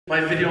my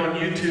video on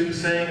YouTube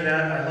saying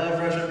that I love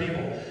Russian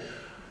people.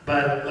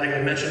 But like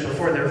I mentioned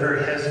before, they're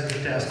very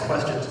hesitant to ask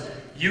questions.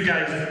 You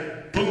guys,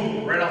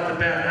 boom, right off the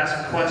bat,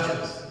 ask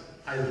questions.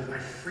 I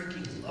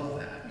freaking love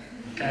that,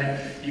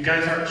 okay? You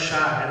guys aren't shy.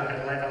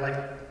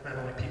 I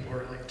don't like people who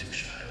are like too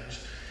shy. They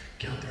just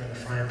get out there in the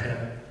frying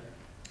pan.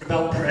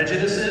 About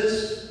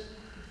prejudices,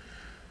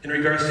 in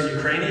regards to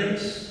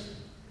Ukrainians,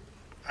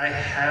 I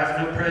have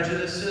no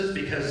prejudices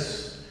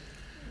because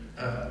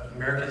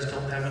Americans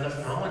don't have enough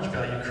knowledge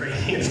about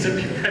Ukrainians to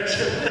be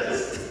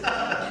prejudiced.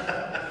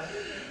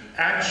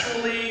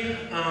 Actually,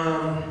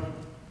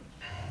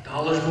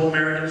 knowledgeable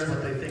Americans,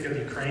 what they think of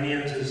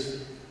Ukrainians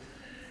is,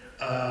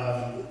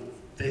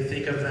 they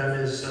think of them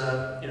as,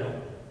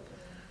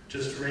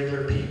 just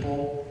regular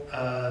people,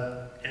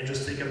 and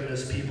just think of them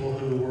as people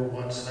who were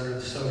once under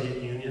the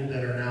Soviet Union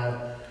that are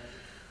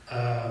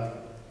now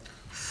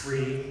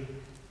free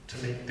to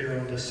make their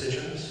own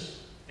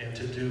decisions and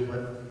to do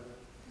what,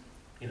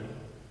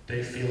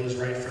 they feel is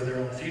right for their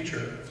own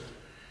future.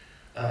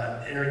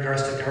 In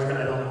regards to government,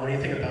 I don't know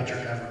anything about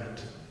your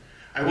government.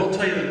 I will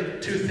tell you the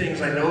two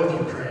things I know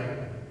of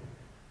Ukraine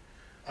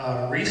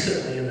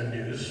recently in the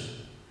news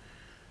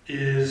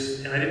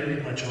is, and I didn't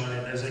read much on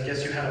it, is I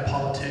guess you had a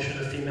politician,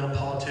 a female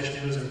politician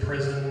who was in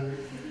prison,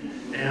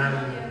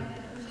 and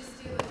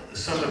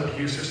some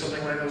abuse or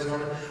something like that was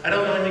going on. I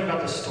don't know anything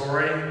about the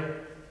story,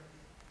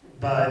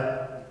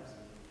 but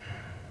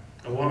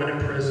a woman in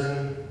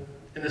prison,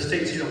 in the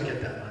States you don't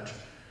get that much,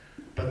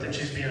 but then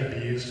she's being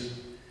abused.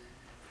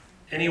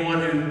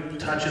 Anyone who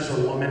touches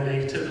a woman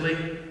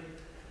negatively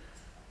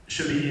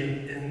should be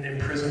in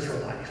prison for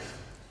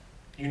life.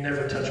 You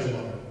never touch a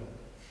woman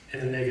in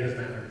a negative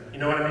manner. You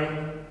know what I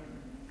mean?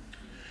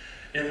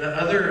 And the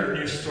other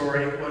news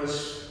story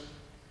was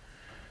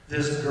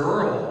this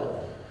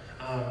girl,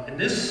 and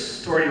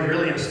this story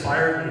really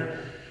inspired me.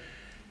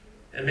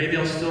 And maybe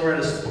I'll still write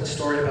a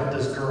story about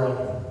this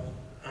girl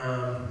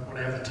when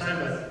I have the time,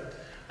 but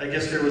I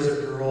guess there was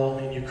a girl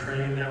in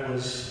Ukraine that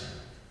was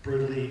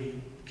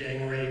brutally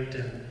gang raped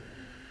and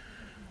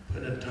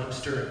put in a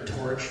dumpster and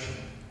torched.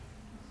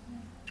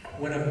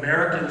 When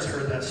Americans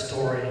heard that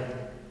story,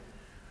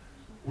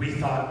 we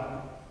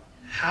thought,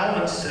 how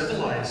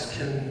uncivilized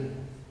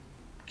can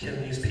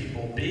these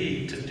people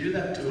be to do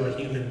that to a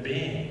human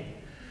being?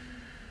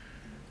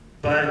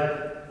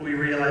 But we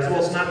realized,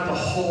 well, it's not the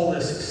whole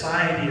of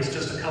society, it's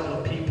just a couple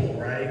of people,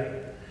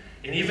 right?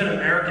 And even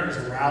Americans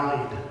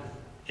rallied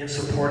in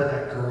support of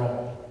that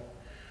girl.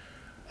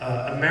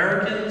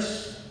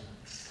 Americans,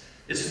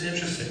 it's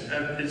interesting.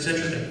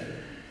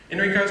 In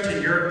regards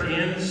to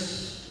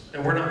Europeans,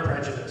 and we're not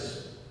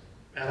prejudiced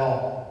at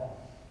all.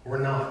 We're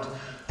not.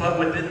 But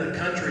within the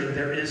country,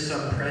 there is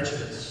some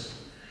prejudice.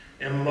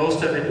 And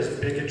most of it is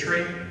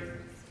bigotry.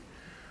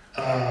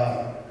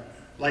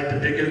 Like the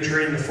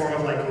bigotry in the form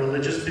of like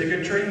religious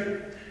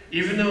bigotry.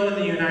 Even though in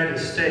the United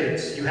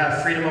States, you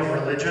have freedom of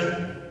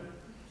religion,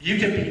 you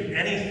can be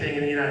anything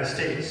in the United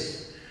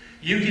States.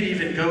 You can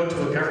even go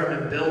to a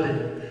government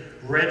building,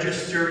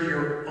 register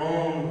your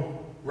own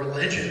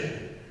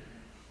religion,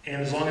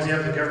 and as long as you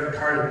have the government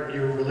card,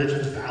 your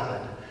religion's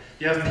valid.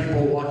 You have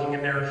people walking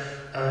in there,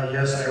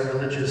 yes, I am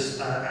religious,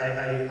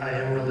 I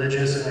am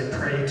religious, and I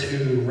pray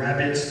to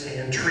rabbits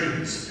and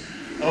trees.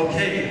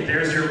 Okay,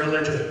 there's your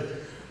religion.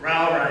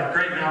 All right,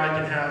 great, now I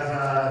can have,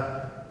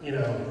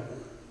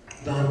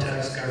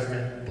 non-tax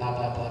government, blah,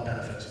 blah, blah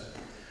benefits.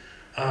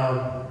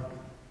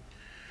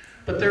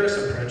 But there are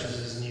some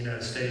prejudices in the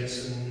United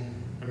States, and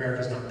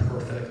America's not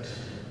perfect.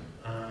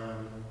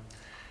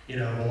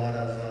 A lot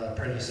of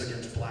prejudice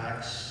against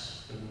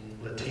blacks and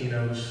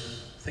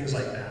Latinos, things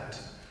like that.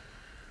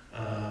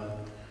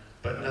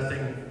 But nothing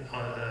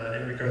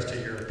in regards to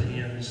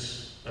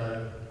Europeans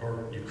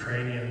or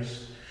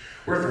Ukrainians.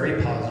 We're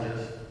very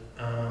positive.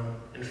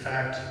 In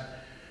fact,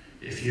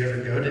 if you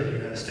ever go to the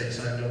United States,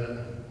 I know that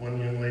one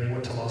young lady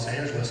went to Los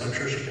Angeles, I'm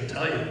sure she can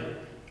tell you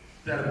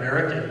that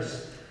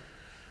Americans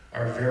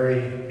are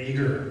very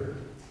eager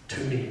to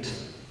meet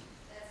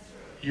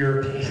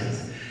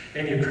Europeans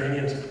and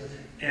Ukrainians.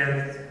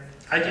 And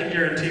I can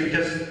guarantee,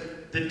 because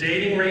the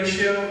dating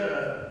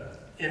ratio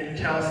in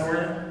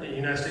California, in the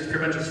United States,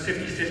 pretty much is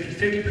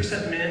 50-50.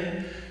 50%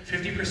 men,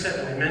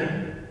 50%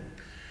 women.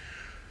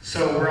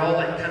 So we're all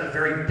like kind of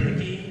very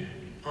picky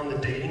on the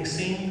dating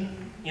scene,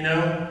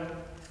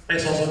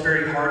 It's also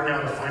very hard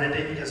now to find a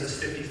date because it's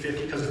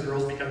 50-50, because the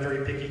girls become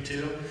very picky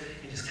too.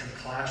 You just kind of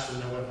clash, so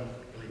no one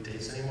really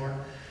dates anymore,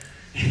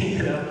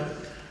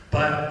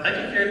 But I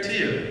can guarantee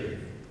you,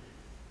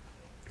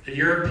 a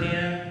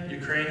European,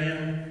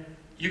 Ukrainian,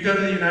 you go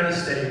to the United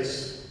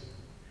States,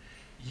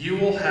 you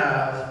will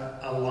have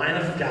a line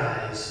of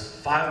guys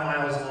 5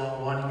 miles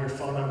long wanting your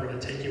phone number to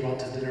take you out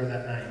to dinner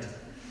that night.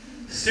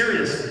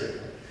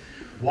 Seriously.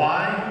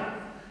 Why?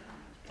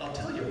 I'll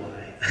tell you why.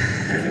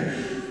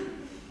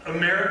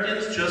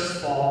 Americans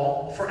just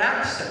fall for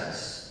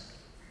accents.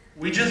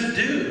 We just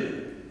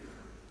do.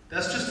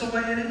 That's just the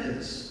way it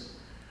is.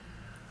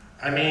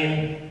 I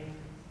mean,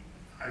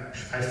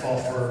 I fall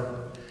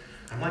for,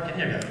 I'm like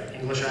any guy,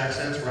 English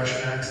accents,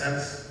 Russian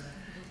accents.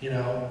 You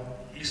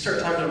you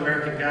start talking to an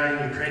American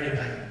guy in Ukraine, you're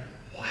like,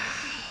 wow.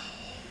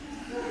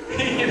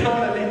 You know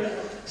what I mean?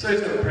 So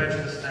there's no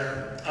prejudice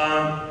there.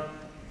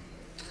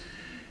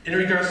 In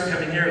regards to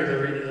coming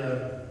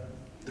here,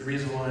 the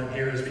reason why I'm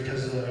here is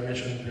because, I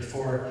mentioned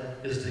before,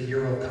 is the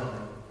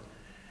Eurocon.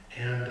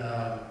 And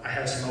I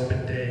had some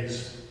open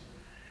days,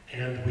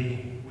 and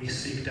we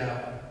seeked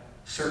out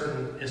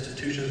certain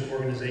institutions,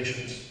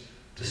 organizations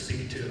to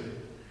speak to.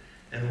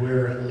 And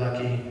we're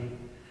lucky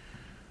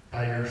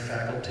by your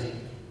faculty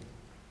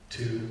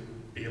to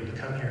be able to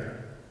come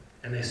here.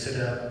 And they sit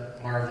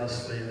up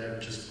marvelously, and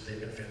they've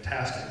been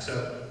fantastic.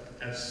 So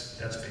that's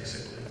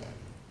basically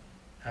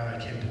how I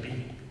came to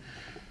be.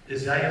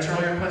 Did I answer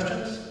all your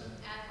questions?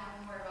 And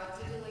one more about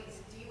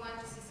to-do-list. Do you want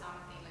to see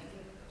something like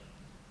you?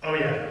 Oh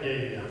yeah.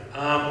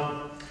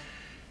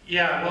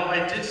 Yeah, well,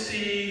 I did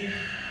see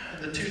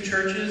the 2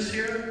 churches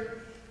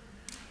here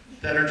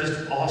that are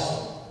just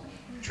awesome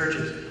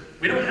churches.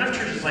 We don't have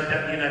churches like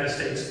that in the United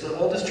States. The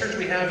oldest church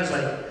we have is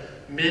like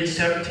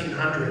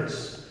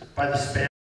mid-1700s by the Spanish.